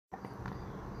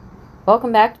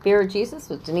Welcome back to Beer with Jesus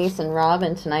with Denise and Rob,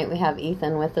 and tonight we have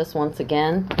Ethan with us once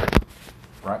again.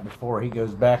 Right before he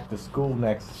goes back to school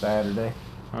next Saturday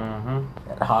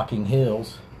at Hocking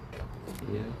Hills.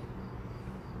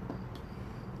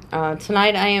 Yeah.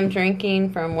 Tonight I am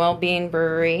drinking from Wellbeing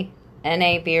Brewery,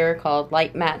 NA beer called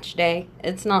Light Match Day.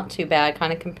 It's not too bad,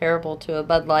 kind of comparable to a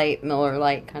Bud Light, Miller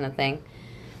Lite kind of thing.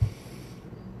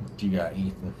 What you got,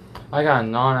 Ethan? I got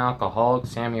non-alcoholic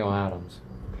Samuel Adams.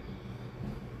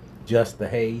 Just the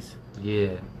haze?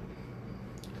 Yeah.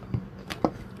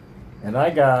 And I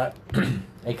got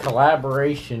a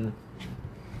collaboration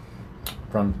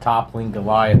from Toppling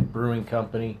Goliath Brewing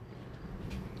Company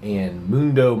and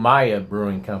Mundo Maya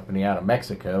Brewing Company out of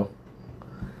Mexico.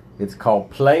 It's called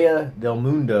Playa del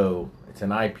Mundo. It's an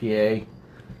IPA.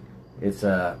 It's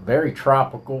very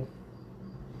tropical.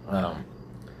 Of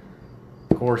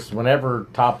course, whenever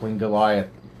Toppling Goliath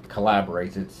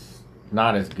collaborates, it's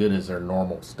not as good as their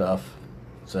normal stuff.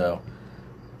 So,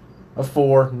 a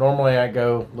 4. Normally I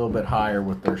go a little bit higher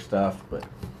with their stuff, but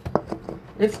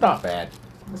it's not bad.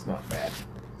 It's not bad.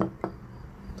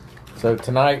 So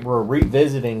tonight we're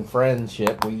revisiting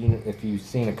Friendship. If you've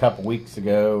seen a couple weeks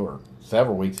ago or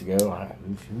several weeks ago,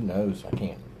 who knows? I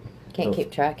can't keep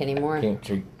track anymore.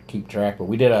 Can't keep track, but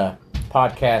we did a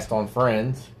podcast on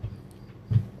Friends,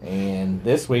 and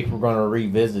this week we're going to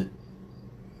revisit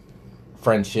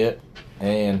Friendship,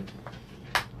 and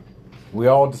we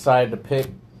all decided to pick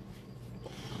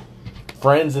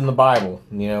friends in the Bible.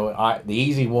 You know, the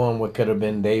easy one could have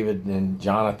been David and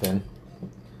Jonathan,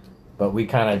 but we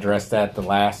kind of addressed that the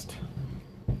last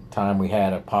time we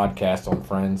had a podcast on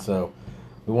Friends, so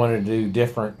we wanted to do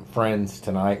different friends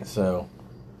tonight. So,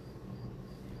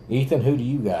 Ethan, who do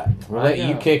you got? We'll let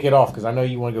you kick it off because I know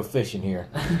you want to go fishing here.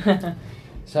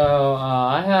 So,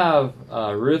 I have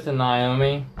Ruth and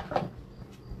Naomi.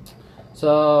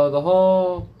 So, the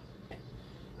whole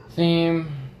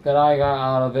theme that I got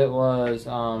out of it was,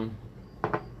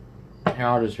 here,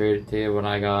 I'll just read it to you what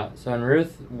I got. So, in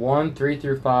Ruth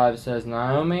 1:3-5 says,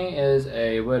 Naomi is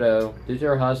a widow due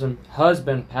to her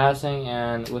husband passing,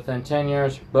 and within 10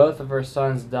 years, both of her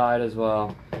sons died as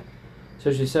well.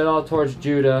 So, she set out towards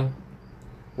Judah,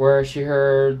 where she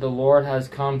heard the Lord has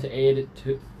come to aid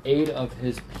of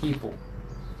his people.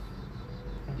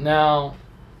 Now,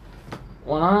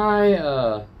 when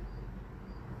I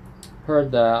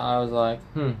heard that, I was like,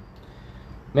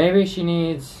 maybe she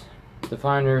needs to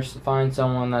find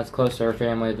someone that's close to her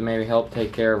family to maybe help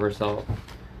take care of herself.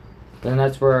 Then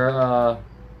that's where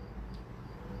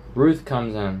Ruth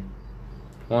comes in,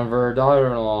 one of her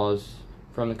daughter-in-laws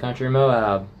from the country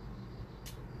Moab.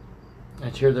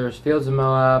 And she heard there's fields in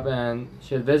Moab, and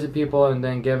she would visit people and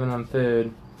then giving them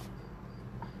food.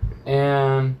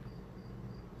 And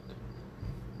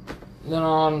then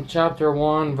on chapter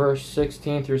 1, verse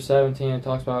 16-17, it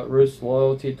talks about Ruth's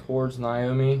loyalty towards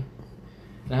Naomi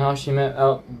and how she met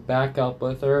back up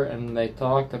with her, and they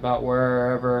talked about they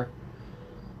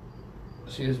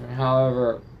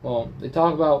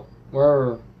talk about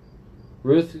wherever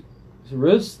Ruth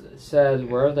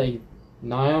said wherever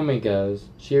Naomi goes,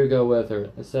 she would go with her.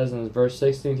 It says in verse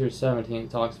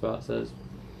 16-17, it says,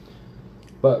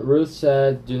 but Ruth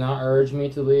said, do not urge me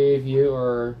to leave you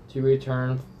or to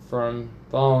return from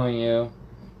following you.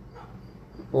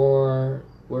 For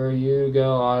where you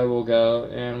go, I will go,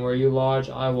 and where you lodge,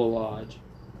 I will lodge.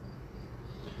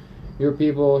 Your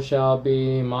people shall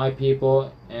be my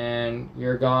people, and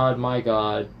your God, my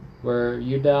God. Where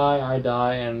you die, I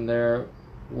die, and there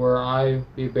where I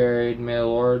be buried, may the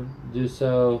Lord do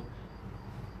so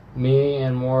me,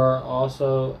 and more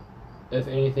also, if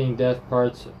anything death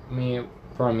parts me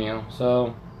from you.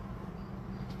 So,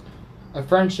 a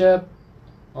friendship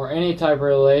or any type of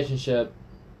relationship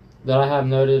that I have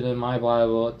noted in my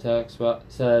Bible text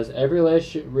says every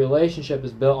relationship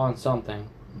is built on something.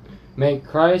 Make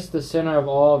Christ the center of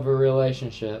all of your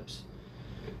relationships.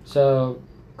 So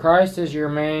Christ is your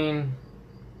main,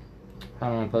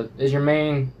 is your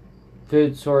main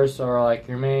food source, or like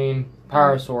your main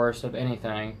power source of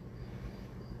anything,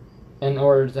 in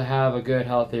order to have a good,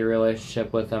 healthy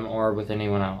relationship with him or with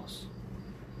anyone else.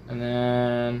 And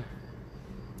then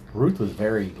Ruth was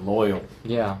very loyal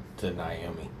to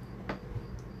Naomi.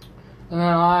 And then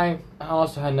I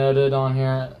also had noted on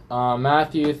here,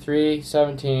 Matthew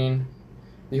 3:17,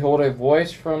 behold, a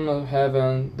voice from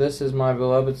heaven, this is my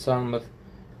beloved Son, with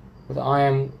I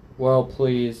am well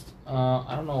pleased.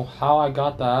 I don't know how I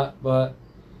got that, but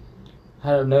I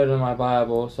had it noted in my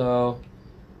Bible. So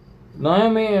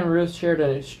Naomi and Ruth shared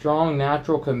a strong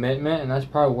natural commitment, and that's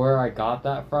probably where I got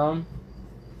that from.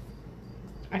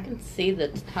 I can see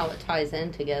how it ties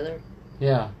in together.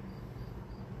 Yeah.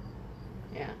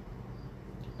 Yeah.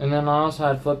 And then I also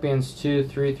had Philippians 2,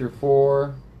 3 through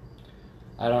 4.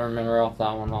 I don't remember off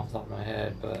that one off the top of my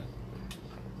head, but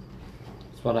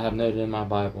it's what I have noted in my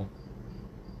Bible.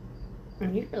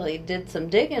 You really did some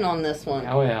digging on this one.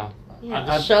 Oh, yeah. You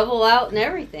had to shovel out and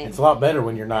everything. It's a lot better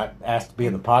when you're not asked to be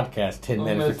in the podcast 10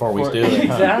 minutes before we do it.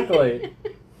 Huh? Exactly.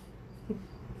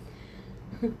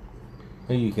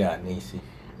 Who you got, Nisi?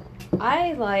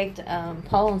 I liked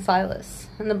Paul and Silas.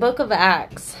 In the book of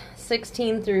Acts,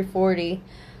 16 through 40,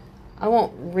 I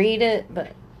won't read it,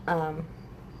 but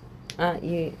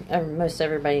most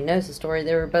everybody knows the story.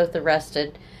 They were both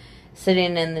arrested,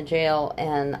 sitting in the jail,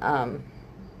 and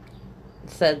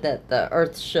said that the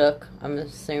earth shook. I'm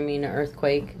assuming an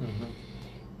earthquake. Mm-hmm.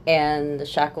 And the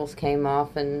shackles came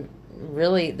off, and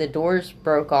really the doors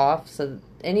broke off, so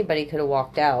anybody could have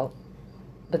walked out,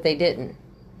 but they didn't.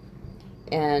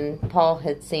 And Paul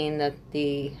had seen that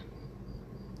the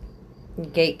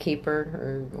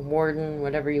gatekeeper or warden,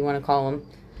 whatever you want to call him,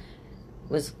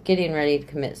 was getting ready to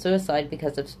commit suicide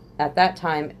because at that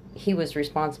time he was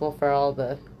responsible for all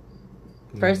the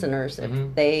prisoners. Mm-hmm.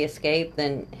 If they escaped,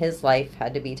 then his life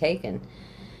had to be taken.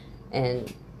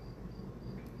 And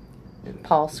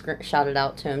Paul shouted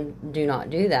out to him, "Do not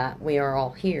do that. We are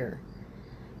all here."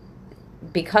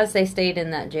 Because they stayed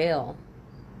in that jail.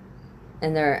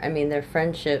 And their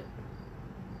friendship,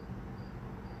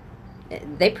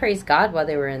 they praised God while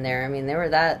they were in there. I mean, they were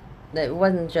that it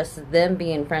wasn't just them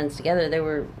being friends together. They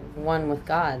were one with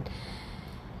God.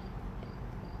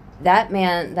 That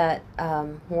man, that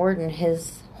warden,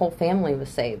 his whole family was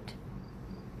saved.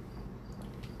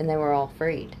 And they were all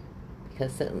freed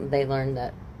because they learned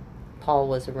that Paul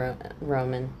was a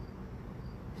Roman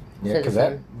Yeah, because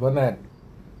citizen. wasn't that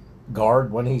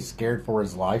guard when he's scared for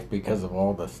his life because of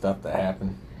all the stuff that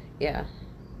happened. Yeah.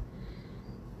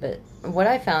 But what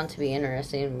I found to be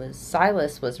interesting was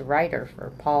Silas was a writer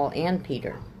for Paul and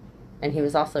Peter. And he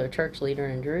was also a church leader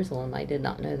in Jerusalem. I did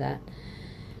not know that.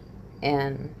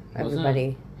 And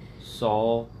everybody...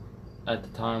 Saul, at the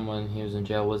time when he was in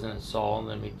jail, wasn't it Saul and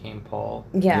then became Paul?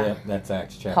 Yeah. That's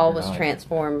Acts chapter Paul was 9.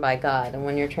 transformed by God. And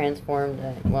when you're transformed,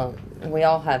 we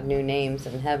all have new names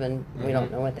in heaven. We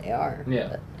don't know what they are. Yeah.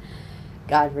 But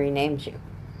God renamed you.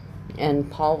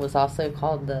 And Paul was also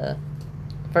called the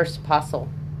first apostle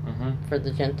for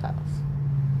the Gentiles.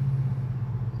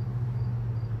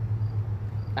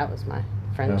 That was my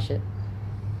friendship.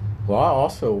 Well, I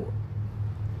also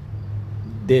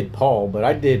did Paul, but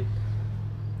I did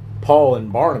Paul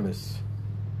and Barnabas.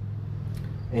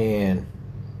 And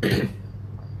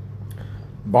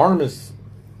Barnabas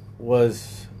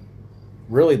was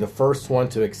really the first one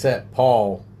to accept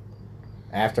Paul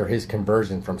after his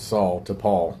conversion from Saul to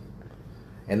Paul.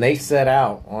 And they set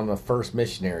out on the first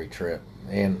missionary trip.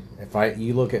 And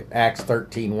you look at Acts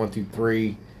 13, 1 through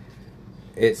 3,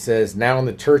 it says, "Now in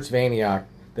the church of Antioch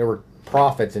there were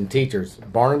prophets and teachers,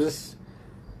 Barnabas,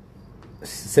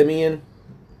 Simeon,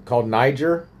 called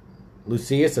Niger,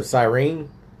 Lucius of Cyrene,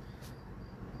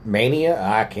 Mania,"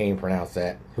 I can't even pronounce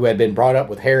that, "who had been brought up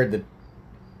with Herod the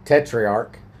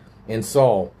Tetrarch, and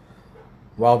Saul.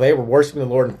 While they were worshiping the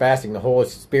Lord and fasting, the Holy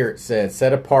Spirit said,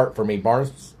 'Set apart for me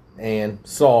Barnabas and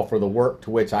Saul for the work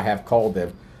to which I have called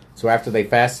them.' So after they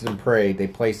fasted and prayed, they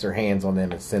placed their hands on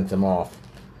them and sent them off."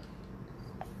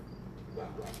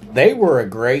 They were a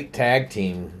great tag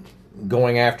team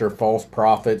going after false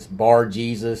prophets, Bar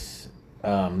Jesus,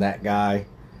 that guy.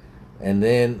 And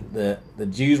then the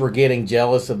Jews were getting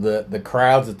jealous of the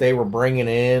crowds that they were bringing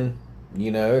in.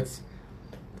 You know, it's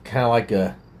kind of like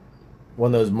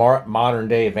one of those modern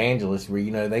day evangelists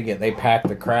where, they pack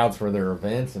the crowds for their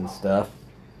events and stuff.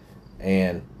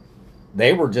 And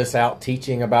they were just out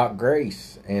teaching about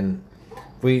grace. And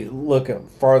if we look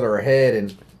farther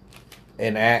ahead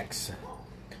in Acts,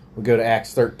 we go to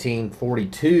Acts 13,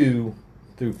 42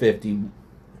 through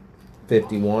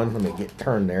 51. Let me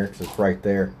turn there because it's right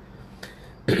there.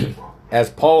 "As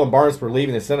Paul and Barnabas were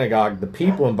leaving the synagogue, the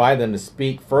people invited them to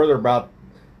speak further about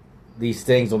these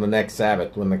things on the next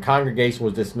Sabbath. When the congregation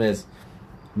was dismissed,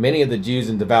 many of the Jews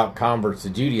and devout converts to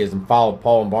Judaism followed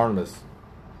Paul and Barnabas,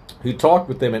 who talked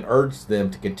with them and urged them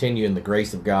to continue in the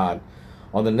grace of God.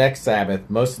 On the next Sabbath,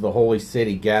 most of the holy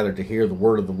city gathered to hear the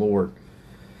word of the Lord.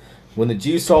 When the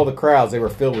Jews saw the crowds, they were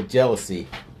filled with jealousy.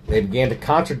 They began to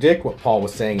contradict what Paul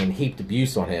was saying and heaped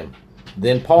abuse on him.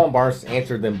 Then Paul and Barnabas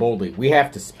answered them boldly, 'We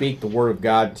have to speak the word of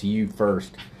God to you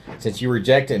first. Since you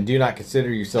reject it and do not consider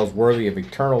yourselves worthy of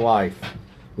eternal life,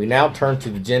 we now turn to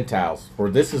the Gentiles. For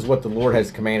this is what the Lord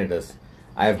has commanded us.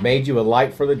 I have made you a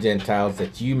light for the Gentiles,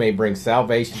 that you may bring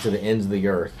salvation to the ends of the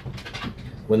earth.'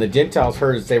 When the Gentiles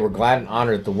heard this, they were glad and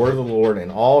honored at the word of the Lord,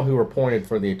 and all who were appointed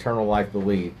for the eternal life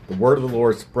believed. The word of the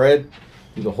Lord spread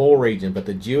through the whole region, but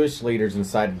the Jewish leaders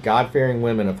incited God-fearing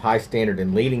women of high standard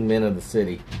and leading men of the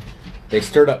city. They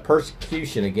stirred up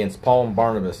persecution against Paul and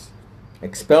Barnabas,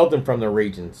 expelled them from the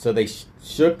region. So they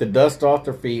shook the dust off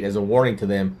their feet as a warning to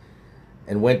them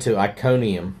and went to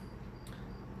Iconium.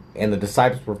 And the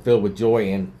disciples were filled with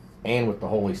joy and with the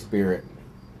Holy Spirit.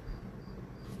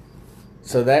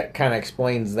 So that kind of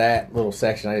explains that little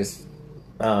section. I just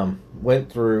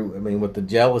went through, with the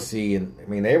jealousy.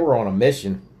 And they were on a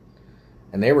mission.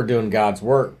 And they were doing God's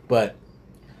work. But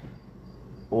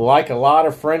like a lot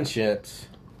of friendships,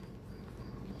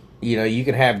 you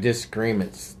can have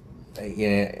disagreements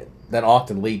that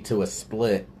often lead to a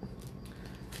split.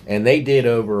 And they did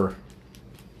over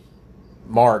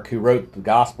Mark, who wrote the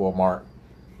Gospel of Mark.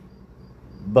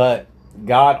 But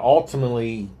God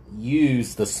ultimately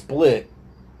used the split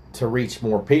to reach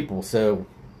more people. So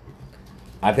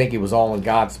I think it was all in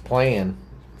God's plan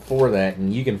for that.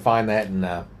 And you can find that in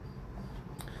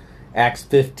Acts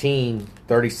 15,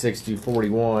 36 through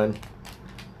 41.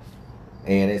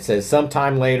 And it says,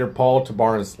 sometime later, Paul to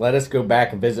Barnabas, let us go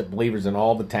back and visit believers in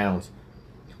all the towns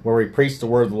where we preach the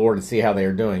word of the Lord and see how they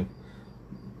are doing.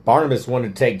 Barnabas wanted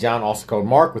to take John, also called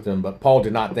Mark, with him, but Paul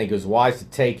did not think it was wise to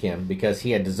take him because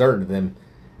he had deserted them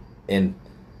in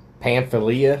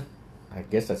Pamphylia, I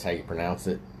guess that's how you pronounce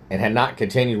it, and had not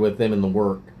continued with them in the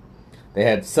work. They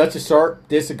had such a sharp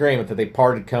disagreement that they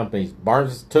parted companies.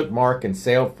 Barnabas took Mark and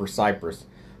sailed for Cyprus,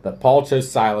 but Paul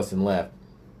chose Silas and left,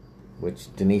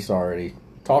 which Denise already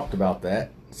talked about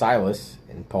that, Silas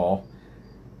and Paul,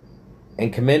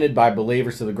 and commended by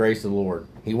believers to the grace of the Lord.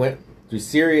 He went through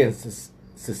Syria and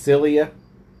Cilicia,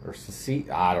 or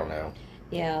Cilicia, I don't know.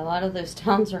 Yeah, a lot of those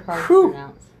towns are hard to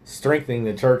pronounce. Strengthening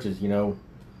the churches, We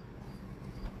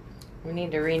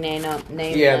need to rename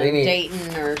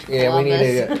Dayton or Columbus. Yeah,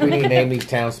 we need to name these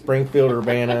towns Springfield,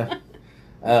 Urbana.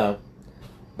 But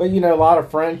a lot of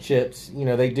friendships,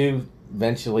 they do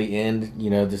eventually end,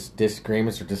 just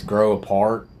disagreements or just grow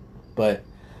apart. But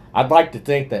I'd like to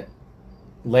think that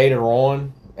later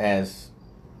on, as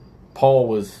Paul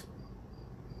was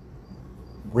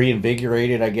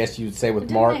reinvigorated, I guess you would say, with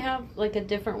Mark. Didn't they have like a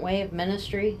different way of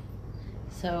ministry?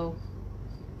 So,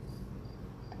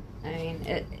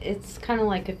 it's kind of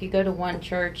like if you go to one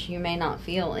church, you may not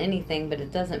feel anything, but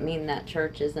it doesn't mean that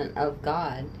church isn't of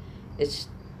God. It's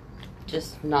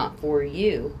just not for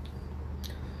you.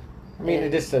 They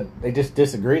just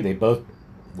disagree. They both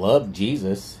love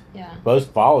Jesus. Yeah.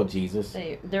 Both follow Jesus.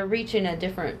 They're reaching a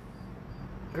different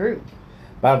group.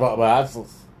 But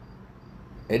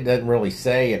it doesn't really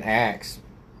say in Acts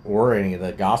or any of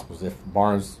the Gospels if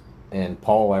Barnabas and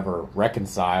Paul ever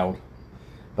reconciled.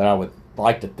 But I would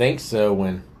like to think so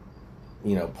when,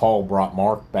 Paul brought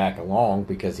Mark back along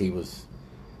because he was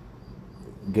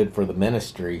good for the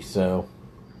ministry. So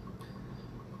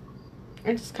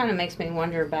it just kind of makes me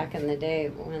wonder back in the day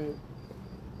when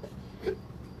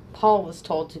Paul was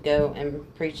told to go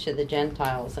and preach to the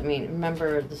Gentiles.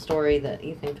 Remember the story that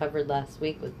Ethan covered last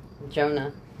week with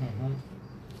Jonah? Mm-hmm.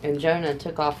 And Jonah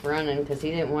took off running because he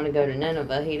didn't want to go to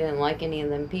Nineveh. He didn't like any of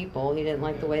them people. He didn't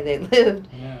like the way they lived.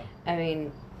 Yeah.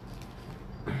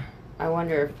 I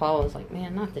wonder if Paul was like,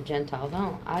 man, not the Gentiles.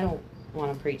 I don't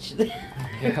want to preach to them.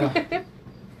 Yeah.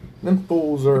 Them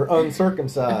fools are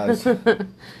uncircumcised. What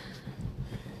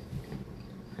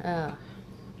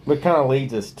kind of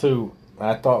leads us to,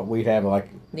 I thought we'd have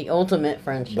the ultimate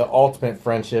friendship. The ultimate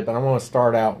friendship. And I'm going to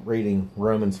start out reading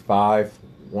Romans 5,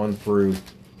 1 through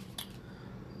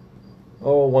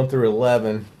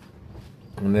 11.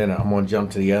 And then I'm going to jump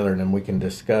to the other and then we can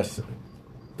discuss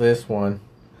this one.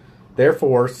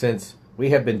 Therefore, since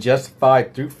we have been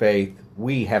justified through faith,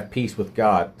 we have peace with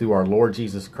God through our Lord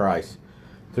Jesus Christ,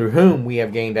 through whom we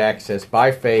have gained access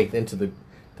by faith into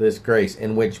this grace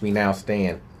in which we now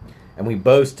stand. And we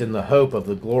boast in the hope of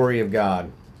the glory of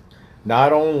God.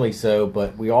 Not only so,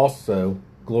 but we also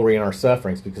glory in our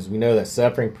sufferings, because we know that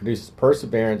suffering produces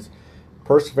perseverance,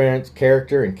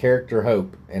 character, and character,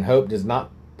 hope. And hope does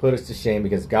not put us to shame,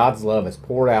 because God's love is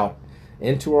poured out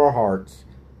into our hearts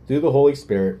through the Holy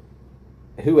Spirit,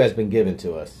 who has been given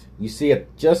to us. You see,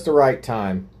 at just the right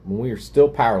time, when we are still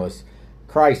powerless,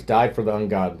 Christ died for the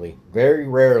ungodly. Very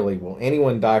rarely will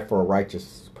anyone die for a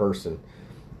righteous person,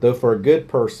 though for a good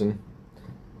person,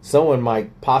 someone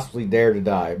might possibly dare to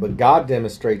die. But God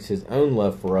demonstrates his own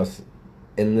love for us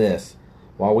in this: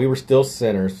 while we were still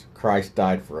sinners, Christ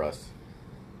died for us.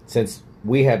 Since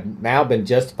we have now been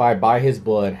justified by his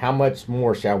blood, how much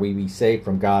more shall we be saved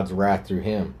from God's wrath through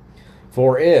him?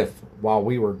 For if, while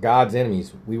we were God's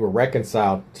enemies, we were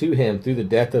reconciled to him through the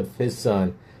death of his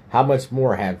Son, how much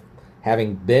more,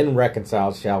 having been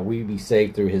reconciled, shall we be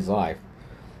saved through his life?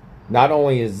 Not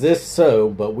only is this so,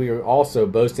 but we are also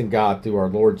boasting God through our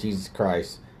Lord Jesus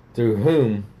Christ, through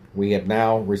whom we have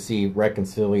now received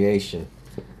reconciliation.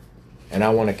 And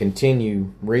I want to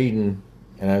continue reading,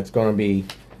 and it's going to be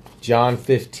John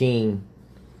 15,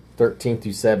 13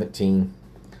 through 17.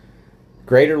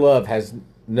 Greater love has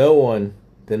no one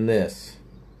than this,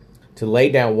 to lay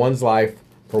down one's life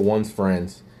for one's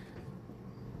friends.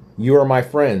 You are my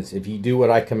friends if you do what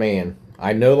I command.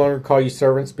 I no longer call you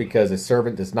servants, because a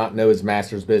servant does not know his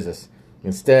master's business.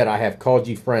 Instead, I have called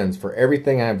you friends, for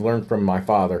everything I have learned from my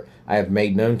Father I have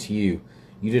made known to you.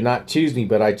 You did not choose me,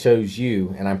 but I chose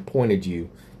you, and I appointed you,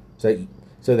 so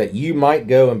that you might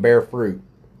go and bear fruit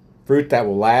that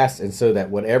will last, and so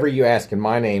that whatever you ask in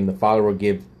my name, the Father will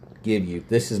give you.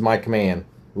 This is my command: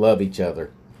 love each other.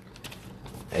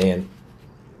 And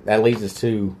that leads us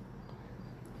to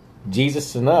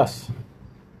Jesus and us.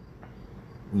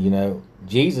 You know,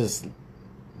 Jesus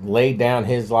laid down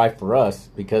his life for us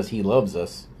because he loves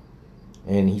us.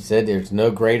 And he said there's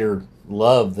no greater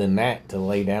love than that, to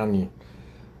lay down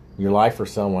your life for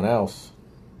someone else.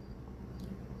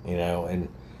 You know, and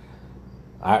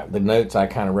the notes I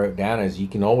kind of wrote down is you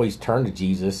can always turn to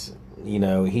Jesus. You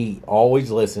know, he always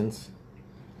listens.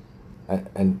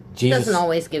 And Jesus doesn't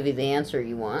always give you the answer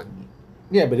you want.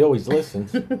 Yeah, but he always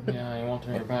listens. Yeah, he won't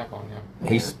turn your back on you.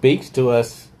 He speaks to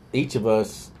us, each of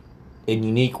us, in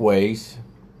unique ways.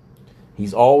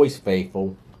 He's always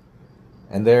faithful,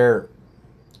 and there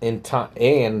in times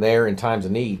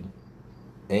of need.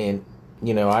 And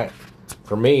you know,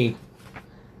 for me,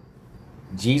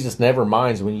 Jesus never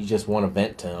minds when you just want to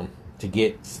vent to him, to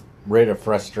get rid of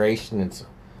frustration,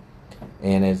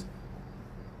 and is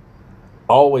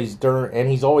always and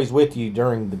he's always with you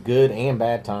during the good and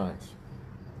bad times.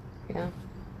 Yeah.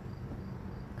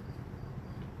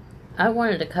 I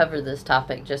wanted to cover this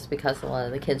topic just because a lot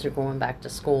of the kids are going back to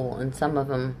school, and some of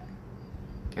them,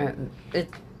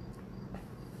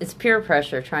 it's peer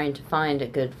pressure trying to find a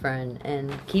good friend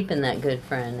and keeping that good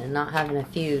friend and not having a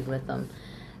feud with them.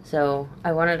 So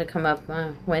I wanted to come up,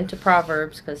 went to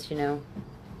Proverbs because, you know,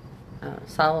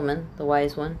 Solomon, the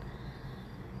wise one.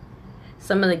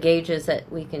 Some of the gauges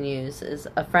that we can use is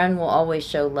a friend will always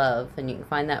show love, and you can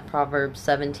find that Proverbs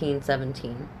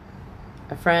 17:17.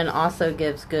 A friend also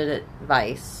gives good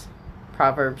advice,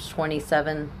 Proverbs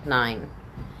 27:9.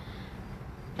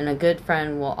 And a good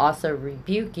friend will also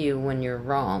rebuke you when you're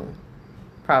wrong,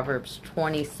 Proverbs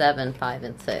 27:5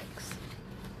 and 6.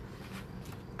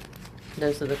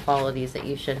 Those are the qualities that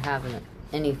you should have in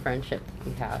any friendship that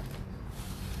you have.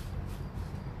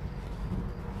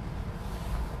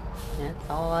 That's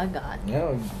all I got.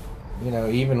 You know,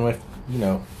 even with, you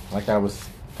know, like I was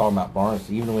talking about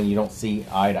Barnes, even when you don't see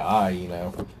eye to eye, you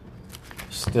know, you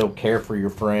still care for your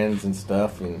friends and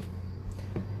stuff. And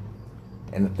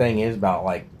the thing is about,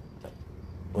 like,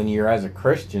 when you're as a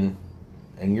Christian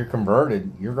and you're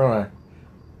converted, you're going to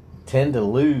tend to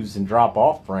lose and drop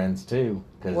off friends too.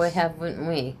 Boy, haven't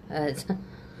we?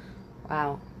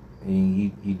 Wow.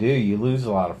 You do. You lose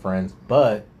a lot of friends,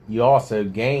 but you also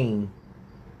gain.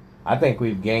 I think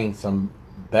we've gained some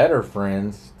better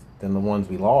friends than the ones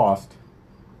we lost,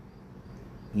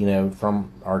 you know,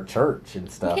 from our church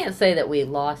and stuff. We can't say that we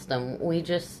lost them. We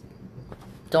just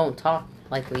don't talk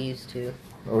like we used to.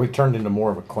 Or we turned into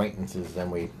more of acquaintances than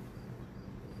we...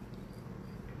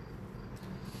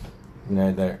 You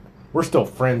know, we're still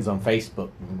friends on Facebook,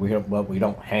 but we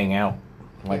don't hang out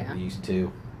like we used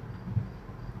to.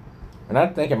 And I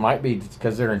think it might be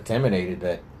because they're intimidated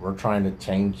that we're trying to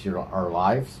change our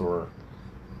lives, or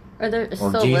they're still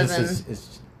living.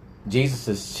 Jesus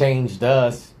has changed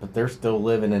us, but they're still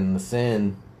living in the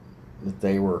sin that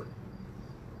they were.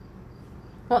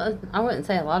 Well, I wouldn't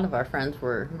say a lot of our friends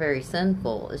were very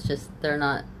sinful. It's just they're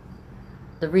not.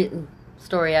 The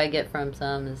story I get from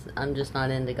some is I'm just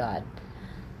not into God.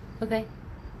 Okay.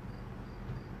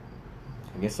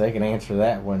 I guess they can answer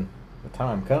that when the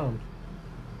time comes.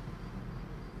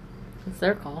 It's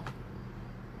their call.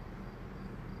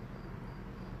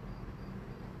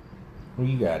 What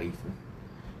you got, Ethan?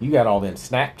 You got all them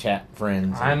Snapchat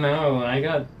friends. I know. I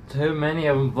got too many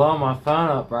of them blowing my phone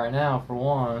up right now, for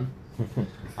one.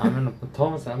 I'm in a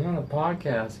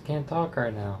podcast. I can't talk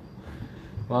right now.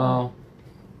 Well,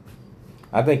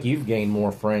 I think you've gained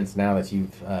more friends now that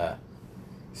you've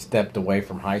stepped away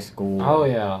from high school. Oh,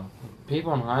 yeah.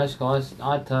 People in high school,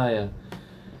 I tell you.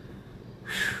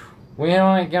 We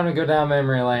ain't gonna go down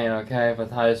memory lane, okay,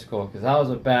 with high school, because that was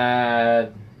a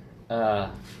bad,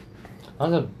 what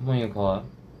do you call it?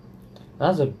 That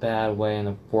was a bad way in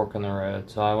the fork in the road.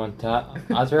 So I went to,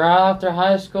 after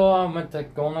high school, I went to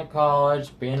going to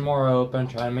college, being more open,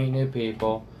 trying to meet new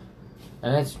people,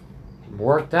 and it's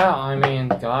worked out. I mean,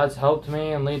 God's helped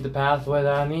me and lead the pathway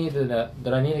that I need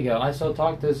to go. I still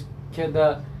talk to this kid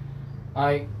that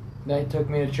they took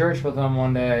me to church with him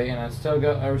one day, and I still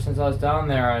go ever since I was down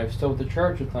there. I'm still at the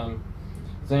church with him.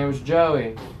 His name was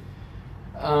Joey.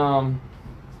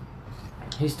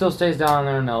 He still stays down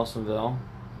there in Nelsonville.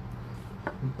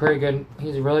 Pretty good.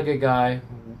 He's a really good guy.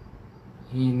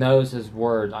 He knows his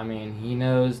word. I mean, he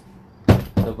knows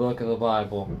the book of the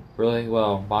Bible really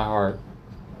well by heart.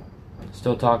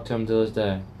 Still talk to him to this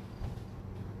day.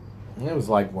 It was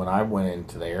like when I went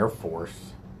into the Air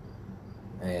Force,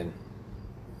 and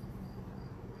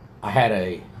I had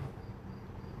a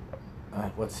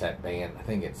what's that band? I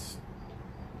think it's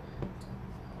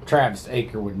Travis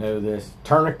Aker would know this.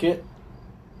 Tourniquet.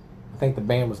 I think the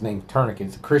band was named Tourniquet.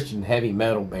 It's a Christian heavy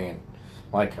metal band.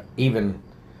 Like, even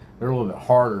they're a little bit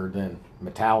harder than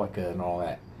Metallica and all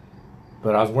that.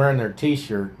 But I was wearing their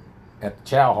T-shirt at the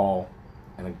chow hall,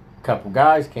 and a couple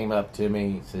guys came up to me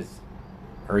and says,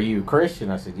 "Are you a Christian?"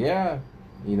 I said, "Yeah,"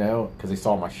 because they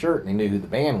saw my shirt and they knew who the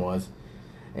band was.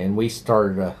 And we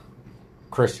started a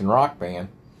Christian rock band.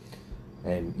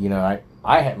 And,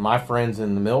 I had my friends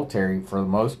in the military, for the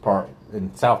most part,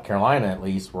 in South Carolina at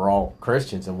least, were all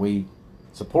Christians, and we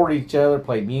supported each other,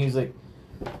 played music,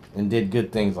 and did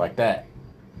good things like that.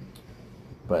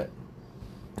 But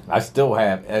I still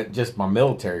have, just my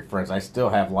military friends, I still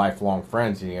have lifelong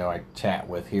friends, I chat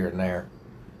with here and there.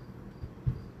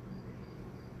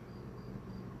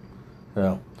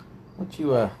 So, why don't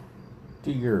you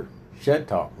do your shed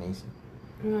talk, Nisa?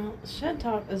 Well, shed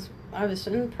talk is, I was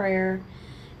in prayer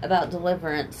about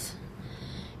deliverance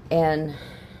and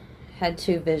had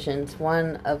two visions.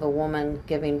 One of a woman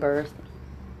giving birth,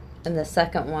 and the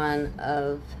second one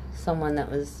of someone that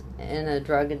was in a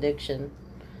drug addiction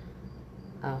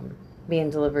being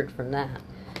delivered from that.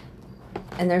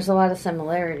 And there's a lot of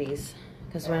similarities,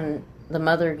 because when the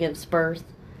mother gives birth,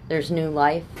 there's new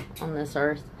life on this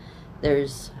earth.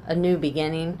 There's a new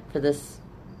beginning for this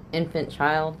infant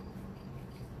child.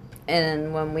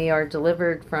 And when we are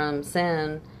delivered from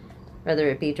sin, whether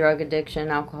it be drug addiction,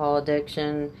 alcohol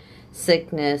addiction,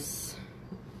 sickness,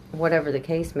 whatever the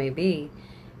case may be,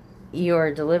 you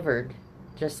are delivered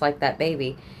just like that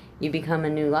baby. You become a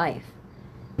new life.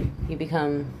 You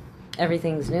become,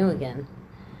 everything's new again.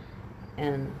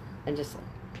 And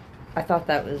I thought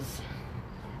that was,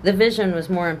 the vision was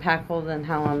more impactful than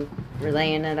how I'm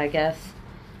relaying it, I guess.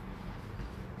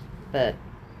 But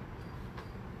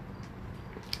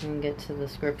I'm going to get to the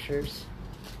scriptures.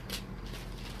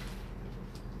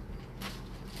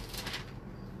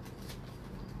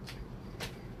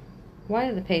 Why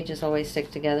do the pages always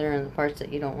stick together in the parts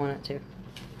that you don't want it to?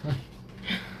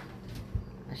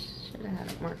 I should have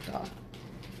had it marked off.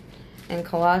 In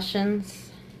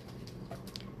Colossians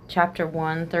chapter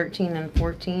 1, 13 and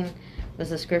 14 was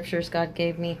the scriptures God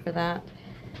gave me for that.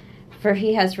 For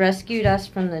he has rescued us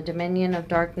from the dominion of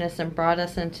darkness and brought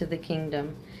us into the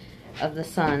kingdom of the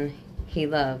Son he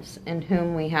loves, in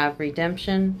whom we have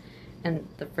redemption and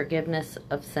the forgiveness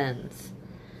of sins.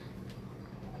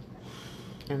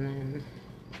 And then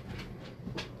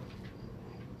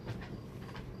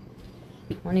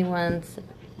 21,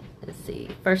 let's see,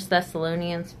 1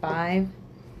 Thessalonians 5,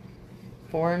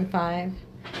 4 and 5.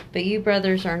 But you,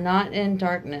 brothers, are not in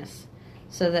darkness,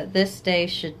 so that this day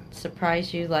should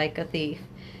surprise you like a thief.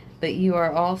 But you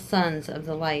are all sons of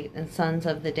the light and sons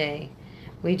of the day.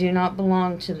 We do not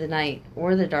belong to the night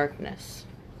or the darkness.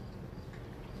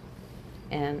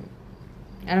 And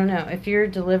I don't know, if you're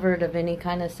delivered of any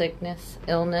kind of sickness,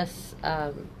 illness,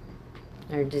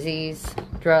 or disease,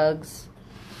 drugs,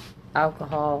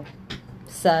 alcohol,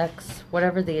 sex,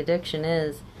 whatever the addiction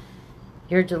is,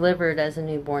 you're delivered as a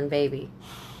newborn baby.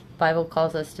 The Bible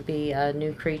calls us to be a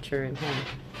new creature in Him.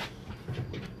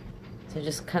 So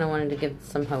just kind of wanted to give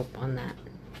some hope on that.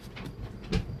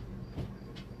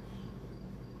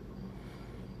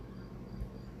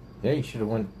 Yeah, you should have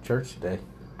went to church today.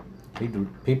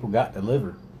 People got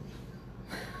delivered.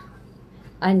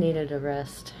 I needed a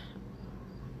rest.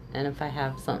 And if I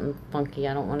have something funky,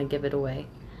 I don't want to give it away.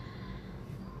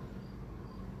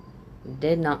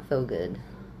 Did not feel good.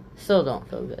 Still don't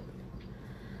feel good.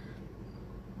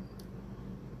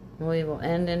 We will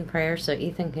end in prayer so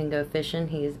Ethan can go fishing.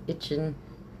 He's itching.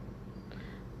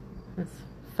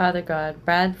 Father God,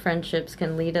 bad friendships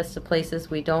can lead us to places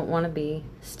we don't want to be,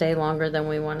 stay longer than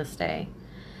we want to stay.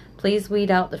 Please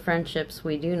weed out the friendships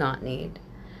we do not need,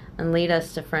 and lead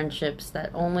us to friendships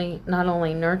that not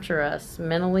only nurture us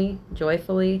mentally,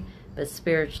 joyfully, but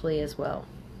spiritually as well.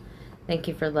 Thank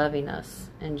you for loving us.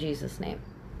 In Jesus' name.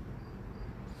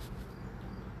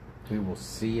 We will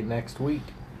see you next week.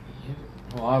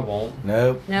 Well, I won't.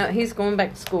 Nope. No, he's going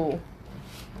back to school.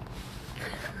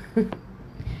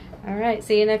 All right.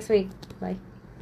 See you next week. Bye.